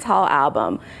Rihanna's dancehall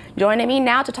album. Joining me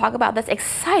now to talk about this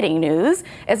exciting news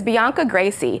is Bianca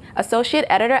Gracie, associate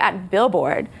editor at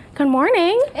Billboard. Good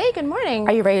morning. Hey, good morning.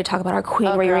 Are you ready to talk about our queen,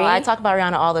 Riri? Girl, I talk about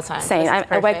Rihanna all the time. Same.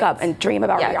 I wake up and dream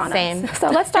about Rihanna. Same. So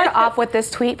let's start off with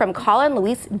this tweet from Colin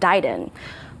Luis Dyden.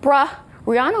 Bruh,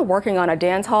 Rihanna working on a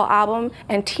dancehall album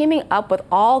and teaming up with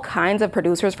all kinds of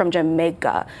producers from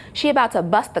Jamaica. She about to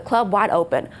bust the club wide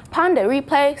open. Pon de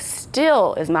Replay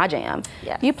still is my jam.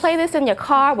 Yes. You play this in your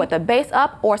car with the bass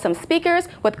up or some speakers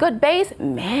with good bass,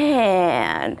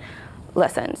 man.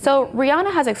 Listen, so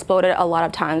Rihanna has exploded a lot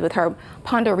of times with her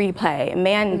Pon de Replay,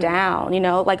 Man Down, you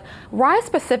know, like why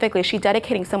specifically is she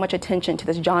dedicating so much attention to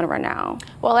this genre now?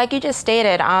 Well, like you just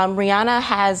stated, Rihanna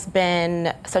has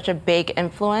been such a big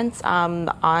influence on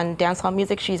dancehall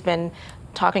music. She's been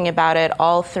talking about it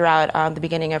all throughout the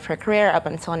beginning of her career up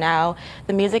until now.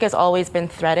 The music has always been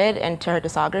threaded into her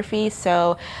discography,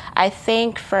 so I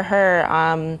think for her,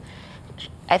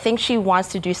 I think she wants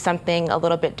to do something a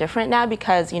little bit different now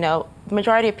because, you know, the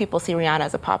majority of people see Rihanna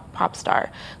as a pop star.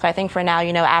 So I think for now,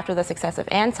 after the success of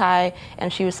Anti,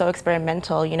 and she was so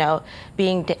experimental,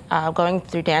 going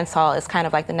through dancehall is kind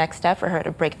of like the next step for her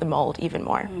to break the mold even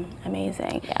more.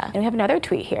 Amazing. Yeah. And we have another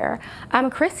tweet here.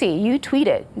 Chrissy, you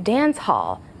tweeted,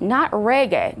 dancehall, not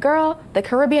reggae. Girl, the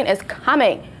Caribbean is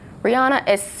coming. Rihanna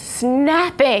is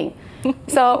snapping.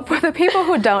 So for the people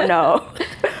who don't know,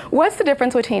 what's the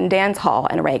difference between dancehall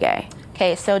and reggae?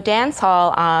 Okay, so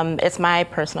dancehall is my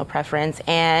personal preference,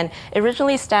 and it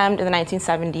originally stemmed in the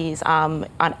 1970s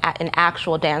in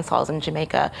actual dance halls in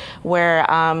Jamaica, where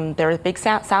there were big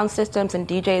sound systems and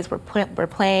DJs were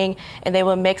playing, and they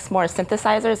would mix more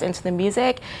synthesizers into the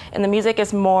music, and the music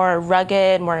is more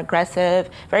rugged, more aggressive,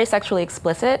 very sexually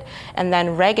explicit, and then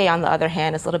reggae, on the other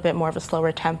hand, is a little bit more of a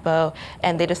slower tempo,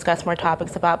 and they discuss more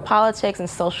topics about politics and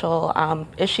social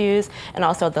issues, and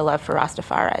also the love for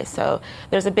Rastafari. So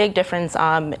there's a big difference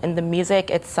in the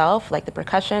music itself, like the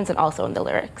percussions, and also in the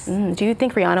lyrics. Do you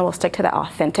think Rihanna will stick to the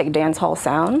authentic dancehall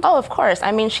sound? Oh, of course.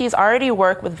 I mean, she's already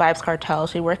worked with Vybz Kartel.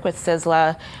 She worked with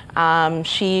SZA.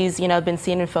 She's been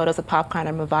seen in photos with Popcaan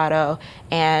and Mavado,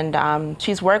 and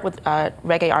she's worked with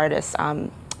reggae artists,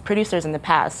 producers in the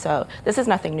past. So this is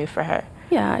nothing new for her.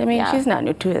 Yeah, I mean, she's not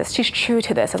new to this. She's true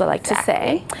to this, as I like to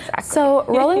say. Exactly. So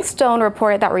Rolling Stone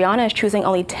reported that Rihanna is choosing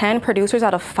only 10 producers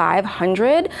out of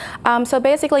 500. So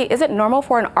basically, is it normal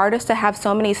for an artist to have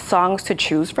so many songs to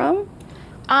choose from?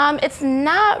 It's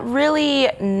not really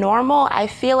normal. I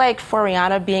feel like for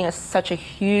Rihanna being such a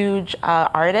huge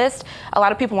artist, a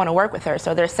lot of people want to work with her.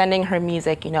 So they're sending her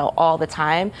music, all the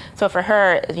time. So for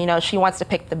her, she wants to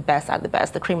pick the best out of the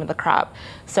best, the cream of the crop.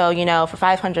 So, for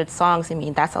 500 songs, I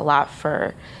mean, that's a lot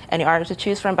for any artist to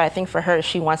choose from. But I think for her,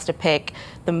 she wants to pick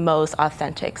the most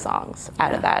authentic songs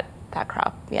out of that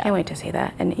crop. Yeah. Can't wait to see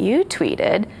that. And you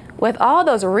tweeted, with all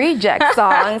those reject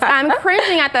songs, I'm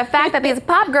cringing at the fact that these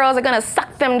pop girls are gonna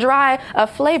suck them dry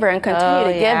of flavor and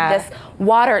continue to give this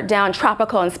watered down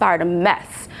tropical inspired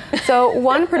mess. So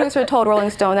one producer told Rolling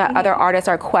Stone that other artists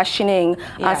are questioning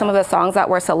some of the songs that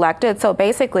were selected. So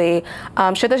basically,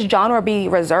 should this genre be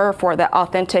reserved for the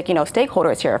authentic,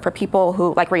 stakeholders here, for people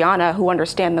who, like Rihanna, who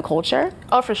understand the culture?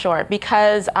 Oh, for sure.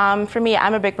 Because for me,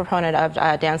 I'm a big proponent of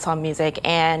dancehall music,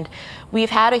 and we've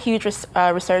had a huge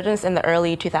resurgence in the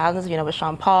early 2000s, with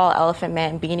Sean Paul, Elephant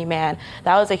Man, Beanie Man.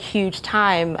 That was a huge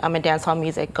time in dancehall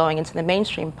music going into the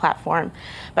mainstream platform.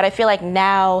 But I feel like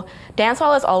now,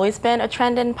 dancehall has always been a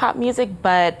trend in pop music,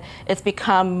 but it's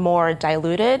become more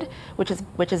diluted, which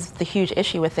is the huge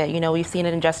issue with it. We've seen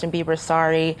it in Justin Bieber's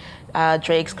Sorry,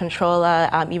 Drake's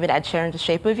Controlla, even Ed Sheeran's The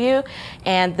Shape of You.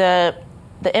 And the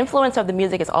influence of the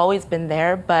music has always been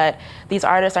there, but these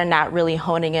artists are not really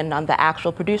honing in on the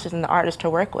actual producers and the artists to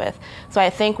work with. So I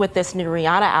think with this new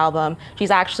Rihanna album, she's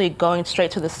actually going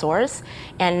straight to the source,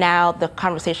 and now the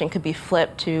conversation could be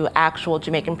flipped to actual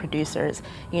Jamaican producers,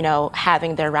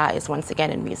 having their rise once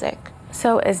again in music.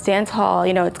 So as dancehall,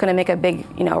 it's going to make a big,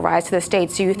 rise to the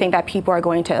States. Do you think that people are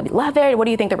going to love it? What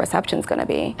do you think the reception's going to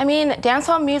be? I mean,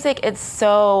 dancehall music, it's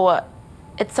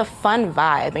a fun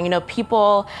vibe. And,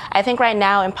 people, I think right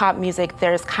now in pop music,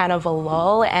 there's kind of a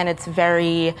lull, and it's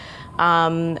very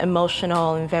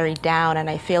emotional and very down. And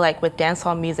I feel like with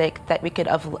dancehall music that we could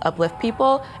uplift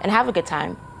people and have a good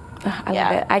time. I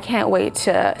love it. I can't wait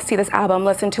to see this album,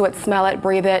 listen to it, smell it,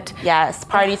 breathe it. Yes,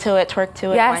 party to it, twerk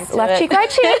to it, yes, wine to left it. cheek, right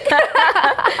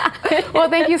cheek. Well,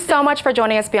 thank you so much for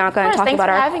joining us, Bianca, and talking about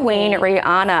our queen,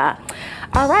 Rihanna.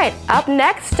 All right, up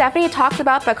next, Stephanie talks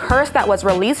about the curse that was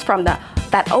released from that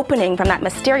opening from that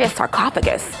mysterious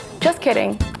sarcophagus. Just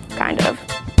kidding, kind of.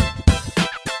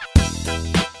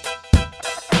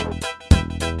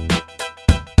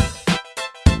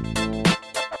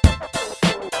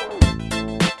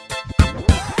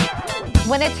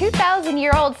 When a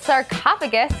 2,000-year-old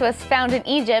sarcophagus was found in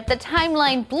Egypt, the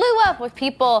timeline blew up with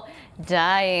people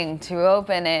dying to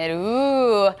open it.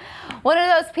 Ooh. One of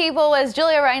those people was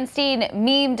Julia Reinstein,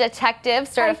 meme detective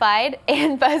certified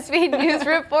and BuzzFeed News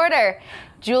reporter.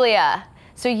 Julia,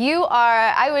 so you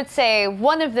are, I would say,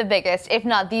 one of the biggest, if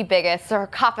not the biggest,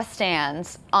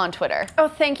 sarcophagans on Twitter. Oh,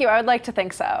 thank you. I would like to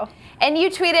think so. And you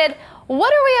tweeted,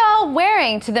 "What are we all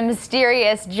wearing to the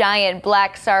mysterious giant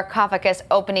black sarcophagus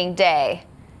opening day?"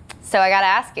 So I gotta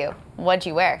ask you, what'd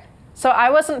you wear? So I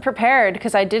wasn't prepared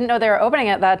because I didn't know they were opening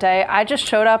it that day. I just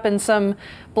showed up in some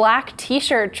black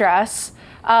t-shirt dress.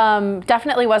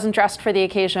 Definitely wasn't dressed for the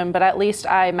occasion, but at least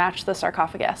I matched the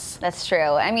sarcophagus. That's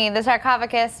true. I mean, the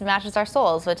sarcophagus matches our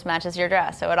souls, which matches your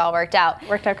dress, so it all worked out.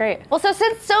 Worked out great. Well, so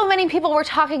since so many people were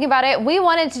talking about it, we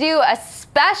wanted to do a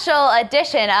special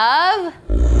edition of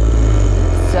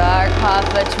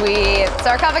Sarcophagus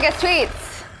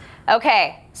tweets.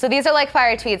 Okay, so these are like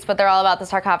fire tweets, but they're all about the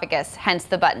sarcophagus, hence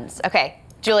the buttons. Okay,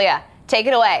 Julia, take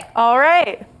it away. All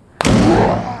right.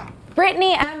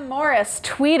 Brittany M. Morris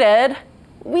tweeted,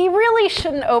 "We really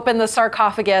shouldn't open the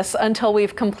sarcophagus until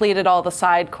we've completed all the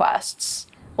side quests."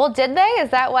 Well, did they? Is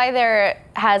that why there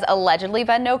has allegedly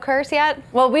been no curse yet?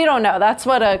 Well, we don't know. That's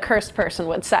what a cursed person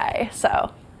would say,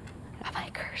 so. Am I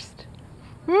cursed?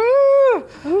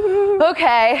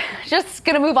 Okay, just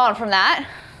gonna move on from that.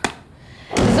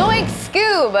 Zoink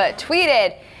Scoob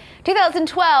tweeted,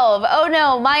 2012, oh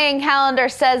no, Mayan calendar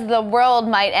says the world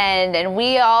might end and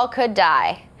we all could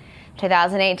die.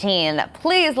 2018,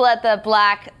 please let the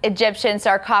black Egyptian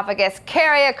sarcophagus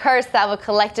carry a curse that would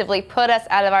collectively put us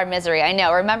out of our misery. I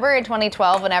know, remember in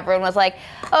 2012 when everyone was like,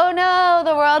 oh no,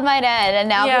 the world might end, and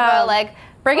now people are like,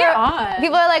 bring it on.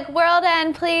 People are like, world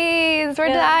end, please, we're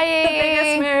dying. The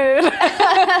biggest mood.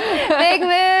 Big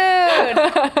mood.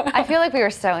 I feel like we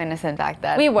were so innocent back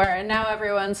then. We were, and now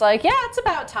everyone's like, yeah, it's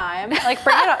about time. Like,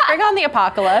 bring it on, bring on the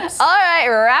apocalypse. All right,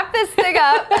 wrap this thing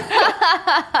up.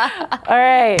 All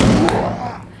right.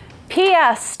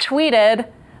 P.S. tweeted,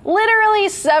 literally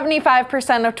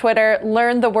 75% of Twitter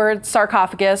learned the word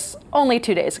sarcophagus only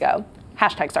 2 days ago.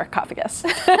 Hashtag sarcophagus.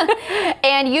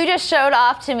 And you just showed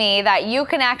off to me that you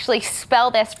can actually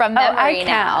spell this from memory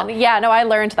now. Yeah, no, I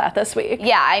learned that this week.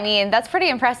 Yeah, I mean, that's pretty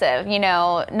impressive. You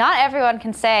know, not everyone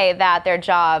can say that their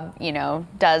job, you know,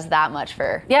 does that much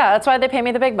for... Yeah, that's why they pay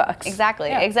me the big bucks. Exactly,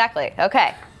 exactly.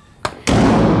 Okay.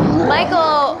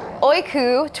 Michael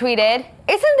Oiku tweeted,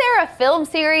 isn't there a film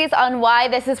series on why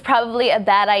this is probably a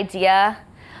bad idea?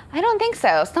 I don't think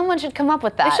so. Someone should come up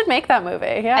with that. They should make that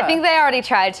movie, yeah. I think they already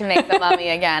tried to make The Mummy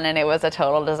again, and it was a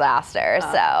total disaster,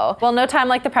 so. Well, no time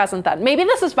like the present then. Maybe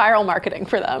this is viral marketing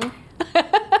for them.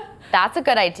 That's a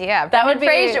good idea. That would be...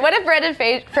 What if Brendan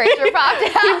Fraser popped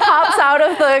out? He pops out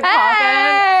of the coffin.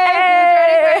 Hey, who's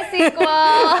ready for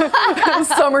a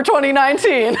sequel? Summer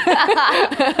 2019.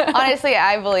 Honestly,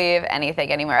 I believe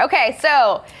anything anymore. Okay,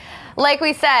 so... like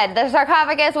we said, the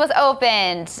sarcophagus was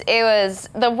opened.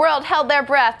 The world held their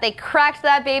breath. They cracked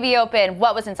that baby open.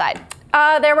 What was inside?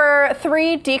 There were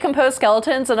 3 decomposed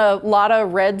skeletons and a lot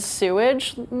of red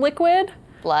sewage liquid.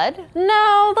 Blood?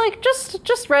 No, like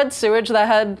just red sewage that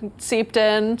had seeped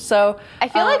in. So I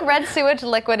feel like red sewage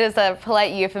liquid is a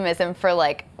polite euphemism for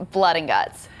like blood and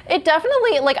guts. It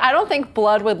definitely, like, I don't think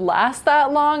blood would last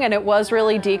that long, and it was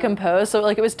really decomposed, so,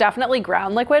 like, it was definitely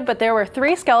ground liquid, but there were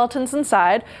 3 skeletons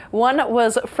inside. One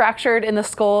was fractured in the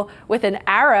skull with an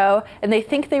arrow, and they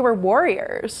think they were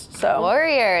warriors, so.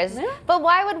 Warriors? Yeah. But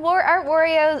why would aren't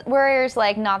warriors,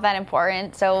 like, not that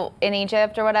important? So, in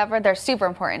Egypt or whatever, they're super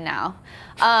important now.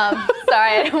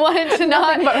 Sorry, I wanted to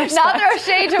not throw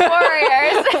shade to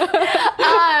warriors.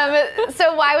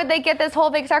 So why would they get this whole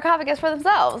big sarcophagus for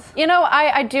themselves? You know,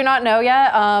 I do not know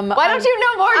yet. Why don't you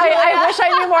know more, Julia? I wish I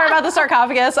knew more about the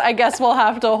sarcophagus. I guess we'll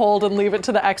have to hold and leave it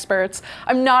to the experts.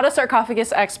 I'm not a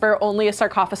sarcophagus expert, only a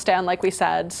sarcophistan, like we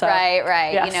said. So.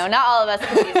 Right. Yes. You know, not all of us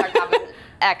can be sarcophagus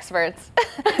experts.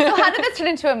 So how did this turn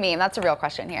into a meme? That's a real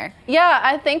question here. Yeah,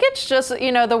 I think it's just,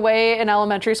 you know, the way in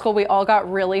elementary school we all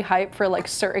got really hyped for like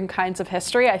certain kinds of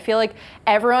history. I feel like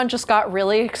everyone just got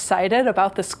really excited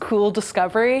about this cool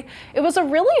discovery. It was a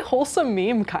really wholesome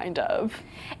meme, kind of.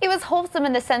 It was wholesome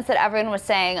in the sense that everyone was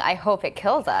saying, I hope it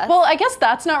kills us. Well, I guess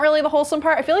that's not really the wholesome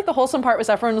part. I feel like the wholesome part was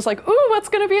everyone was like, ooh, what's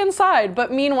going to be inside?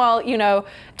 But meanwhile, you know,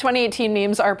 2018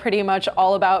 memes are pretty much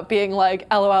all about being like,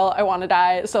 LOL, I want to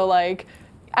die. So like,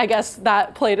 I guess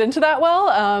that played into that well,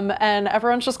 and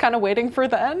everyone's just kind of waiting for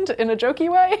the end in a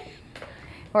jokey way.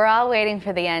 We're all waiting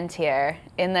for the end here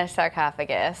in the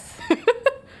sarcophagus.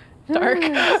 Dark.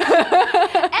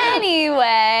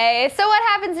 Anyway, so what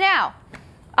happens now?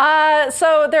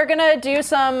 So they're gonna do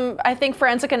some, I think,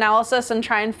 forensic analysis and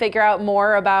try and figure out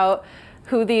more about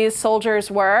who these soldiers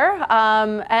were,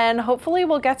 and hopefully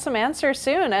we'll get some answers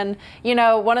soon. And, you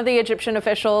know, one of the Egyptian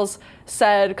officials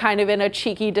said kind of in a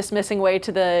cheeky, dismissing way to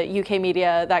the UK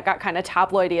media that got kind of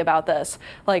tabloidy about this,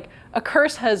 like, a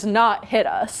curse has not hit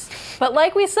us. But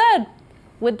like we said,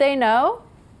 would they know?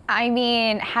 I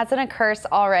mean, hasn't a curse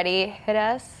already hit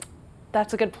us?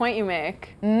 That's a good point you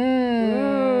make. You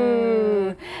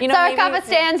know,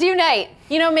 sarcophagans unite.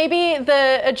 You know, maybe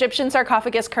the Egyptian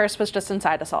sarcophagus curse was just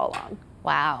inside us all along.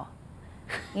 Wow.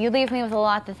 You leave me with a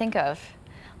lot to think of.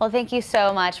 Well, thank you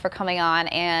so much for coming on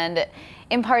and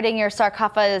imparting your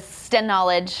sarcophagus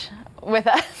knowledge with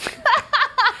us.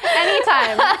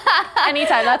 Anytime.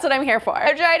 That's what I'm here for.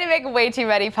 I'm trying to make way too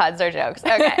many puns or jokes.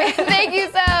 Okay. Thank you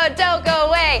so. Don't go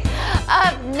away.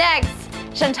 Up next,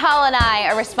 Chantal and I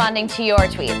are responding to your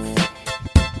tweets.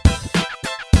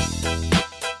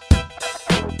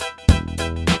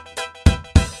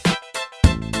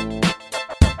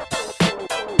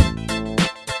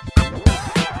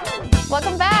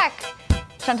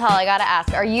 Chantal, I gotta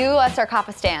ask, are you a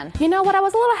Sarkophagus stan? You know what? I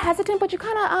was a little hesitant, but you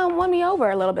kind of won me over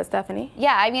a little bit, Stephanie.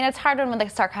 Yeah, I mean, it's hard when the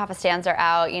Sarkophagus stans are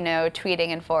out, you know, tweeting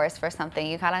in force for something.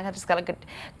 You kind of just gotta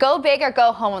go big or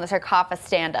go home on the Sarkophagus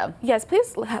stand-up. Yes,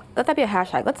 please let that be a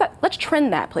hashtag. Let's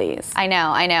trend that, please. I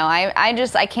know.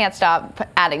 I can't stop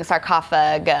adding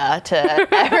sarcophaga to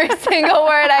every single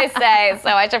word I say, so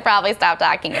I should probably stop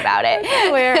talking about it.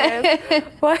 Hilarious.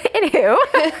 Well, anywho,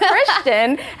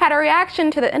 Christian had a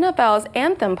reaction to the NFL's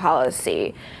anthem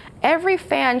policy. Every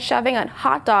fan shoving a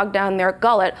hot dog down their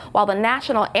gullet while the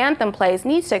national anthem plays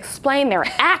needs to explain their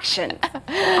actions.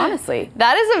 Honestly.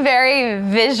 That is a very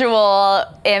visual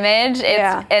image.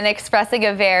 And expressing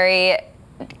a very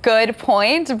good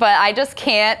point, but I just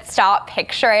can't stop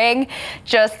picturing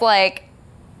just like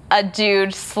a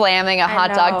dude slamming a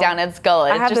hot dog down its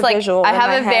gullet. I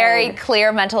have a very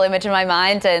clear mental image in my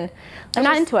mind, and I'm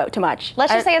not into it too much.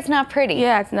 Let's just say it's not pretty.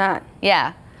 Yeah, it's not.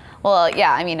 Yeah. Well,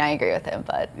 yeah, I mean, I agree with him,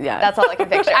 but that's all I can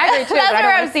picture. I agree too. That's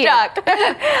where I'm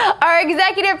stuck. Our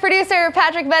executive producer,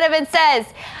 Patrick Benevan,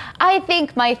 says, I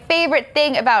think my favorite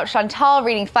thing about Chantal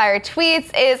reading fire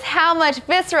tweets is how much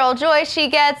visceral joy she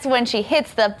gets when she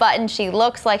hits the button. She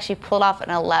looks like she pulled off an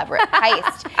elaborate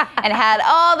heist and had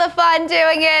all the fun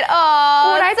doing it.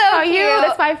 Oh, when I so tell cute. you,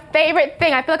 that's my favorite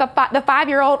thing. I feel like the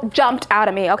 5-year-old jumped out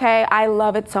of me, okay? I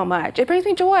love it so much. It brings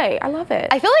me joy. I love it.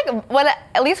 I feel like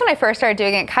at least when I first started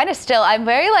doing it, kind of still, I'm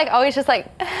very like always just like,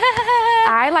 you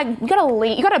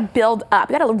gotta build up.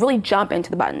 You gotta really jump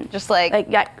into the button. Just like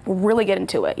really get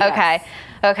into it. Yes.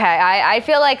 Okay. I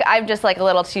feel like I'm just like a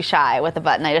little too shy with the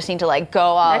button. I just need to like go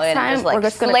all in and just like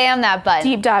slam that button.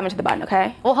 Deep dive into the button,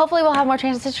 okay? Well, hopefully we'll have more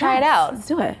chances to try it out. Let's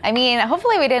do it. I mean,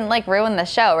 hopefully we didn't like ruin the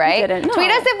show, right? We didn't. No. Tweet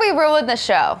us if we ruined the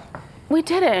show. We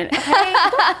didn't. Okay.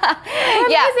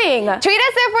 Amazing. Tweet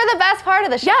us if we're the best part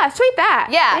of the show. Yes, tweet that.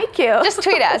 Yeah. Thank you. Just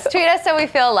tweet us. Tweet us so we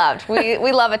feel loved. We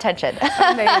love attention.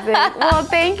 Amazing. Well,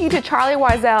 thank you to Charlie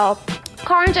Warzel,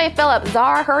 Karan J. Phillips,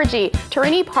 Zara Hergy,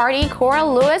 Tarini Party, Cora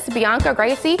Lewis, Bianca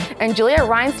Gracie, and Julia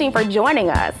Reinstein for joining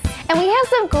us. And we have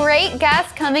some great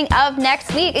guests coming up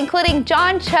next week, including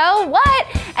John Cho,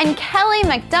 and Kelly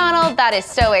McDonald. That is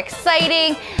so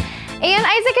exciting. And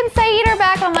Isaac and Saeed are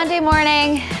back on Monday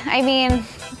morning. I mean,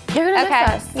 you're gonna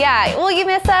miss us. Yeah, will you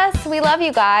miss us? We love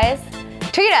you guys.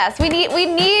 Tweet us. We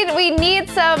need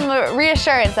some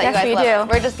reassurance that you guys love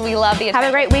us. We love the attention. Have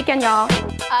a great weekend, y'all.